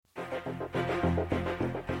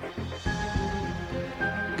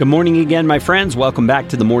Good morning again, my friends. Welcome back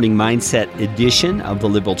to the Morning Mindset edition of the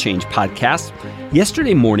Live Will Change podcast.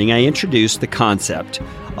 Yesterday morning, I introduced the concept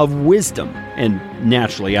of wisdom. And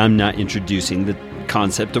naturally, I'm not introducing the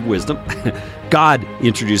concept of wisdom. God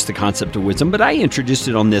introduced the concept of wisdom, but I introduced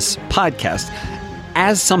it on this podcast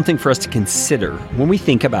as something for us to consider when we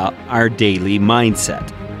think about our daily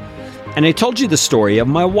mindset. And I told you the story of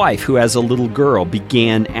my wife who, as a little girl,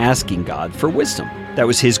 began asking God for wisdom. That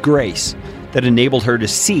was His grace that enabled her to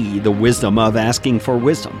see the wisdom of asking for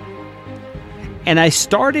wisdom. And I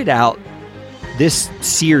started out this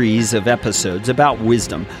series of episodes about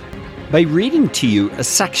wisdom by reading to you a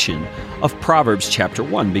section of Proverbs chapter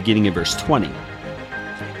 1, beginning in verse 20.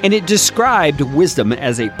 And it described wisdom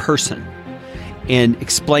as a person and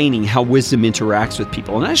explaining how wisdom interacts with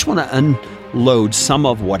people. And I just want to unload some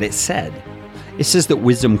of what it said. It says that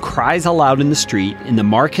wisdom cries aloud in the street. In the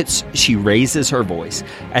markets, she raises her voice.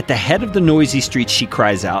 At the head of the noisy streets, she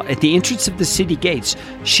cries out. At the entrance of the city gates,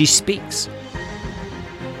 she speaks.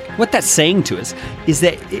 What that's saying to us is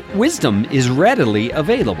that wisdom is readily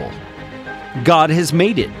available. God has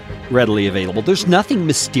made it readily available. There's nothing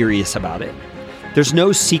mysterious about it. There's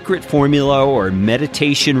no secret formula or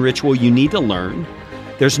meditation ritual you need to learn.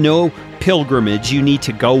 There's no pilgrimage you need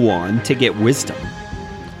to go on to get wisdom.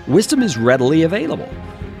 Wisdom is readily available.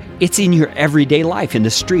 It's in your everyday life, in the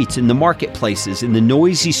streets, in the marketplaces, in the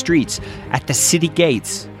noisy streets, at the city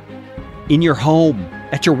gates, in your home,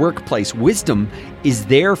 at your workplace. Wisdom is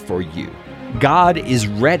there for you. God is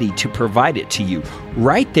ready to provide it to you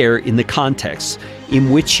right there in the context in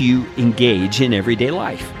which you engage in everyday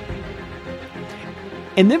life.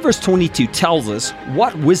 And then verse 22 tells us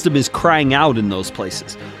what wisdom is crying out in those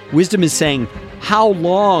places. Wisdom is saying, "How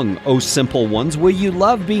long, O simple ones, will you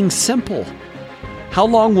love being simple? How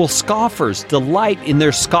long will scoffers delight in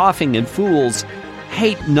their scoffing and fools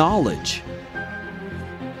hate knowledge?"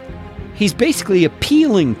 He's basically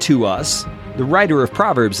appealing to us, the writer of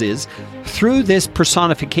Proverbs is, through this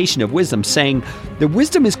personification of wisdom, saying that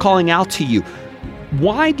wisdom is calling out to you.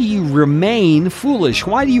 Why do you remain foolish?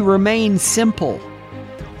 Why do you remain simple?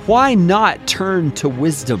 Why not turn to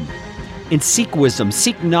wisdom and seek wisdom,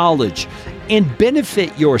 seek knowledge, and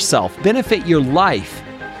benefit yourself, benefit your life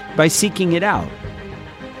by seeking it out?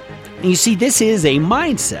 And you see, this is a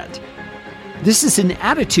mindset. This is an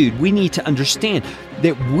attitude we need to understand,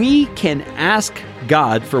 that we can ask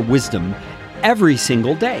God for wisdom every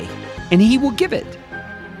single day, and He will give it.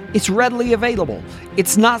 It's readily available.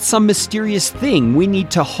 It's not some mysterious thing we need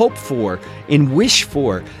to hope for and wish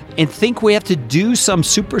for and think we have to do some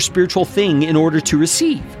super spiritual thing in order to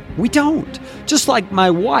receive. We don't. Just like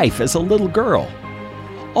my wife as a little girl.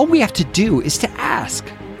 All we have to do is to ask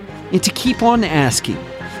and to keep on asking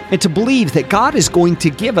and to believe that God is going to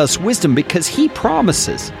give us wisdom because He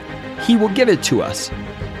promises He will give it to us.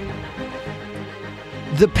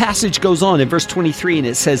 The passage goes on in verse 23 and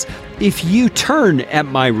it says, "If you turn at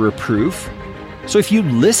my reproof," so if you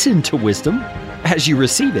listen to wisdom as you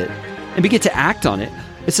receive it and begin to act on it,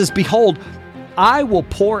 it says, "Behold, I will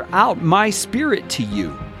pour out my spirit to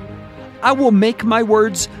you. I will make my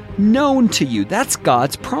words known to you." That's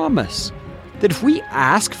God's promise. That if we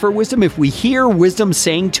ask for wisdom, if we hear wisdom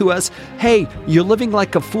saying to us, "Hey, you're living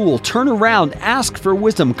like a fool. Turn around, ask for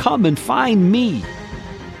wisdom. Come and find me,"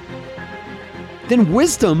 then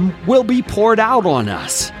wisdom will be poured out on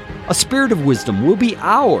us. A spirit of wisdom will be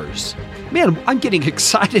ours. Man, I'm getting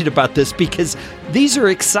excited about this because these are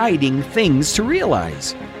exciting things to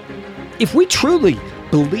realize. If we truly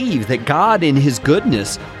believe that God in His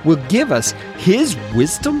goodness will give us His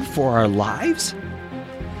wisdom for our lives,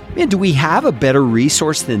 man, do we have a better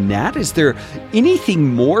resource than that? Is there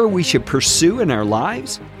anything more we should pursue in our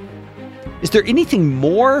lives? Is there anything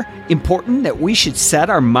more important that we should set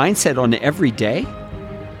our mindset on every day?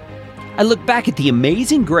 I look back at the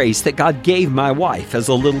amazing grace that God gave my wife as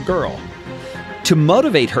a little girl to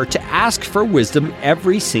motivate her to ask for wisdom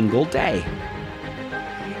every single day.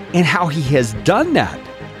 And how He has done that.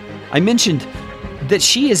 I mentioned that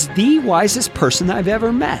she is the wisest person I've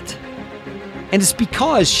ever met. And it's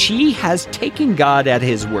because she has taken God at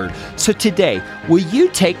His word. So today, will you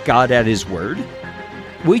take God at His word?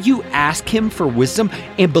 Will you ask Him for wisdom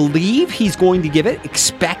and believe He's going to give it?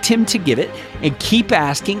 Expect Him to give it and keep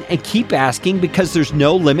asking because there's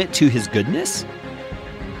no limit to His goodness?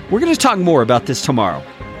 We're going to talk more about this tomorrow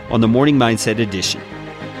on the Morning Mindset Edition.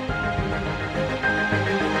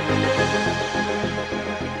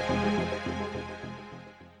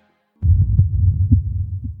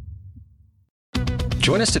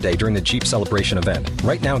 Join us today during the Jeep Celebration event.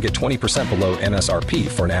 Right now, get 20% below MSRP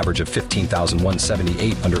for an average of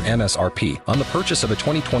 $15,178 under MSRP on the purchase of a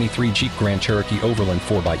 2023 Jeep Grand Cherokee Overland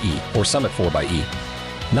 4xE or Summit 4xE.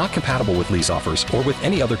 Not compatible with lease offers or with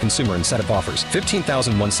any other consumer incentive offers.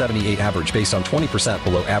 $15,178 average based on 20%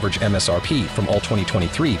 below average MSRP from all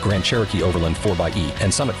 2023 Grand Cherokee Overland 4xE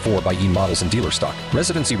and Summit 4xE models in dealer stock.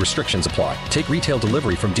 Residency restrictions apply. Take retail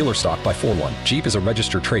delivery from dealer stock by 4/1. Jeep is a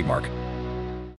registered trademark.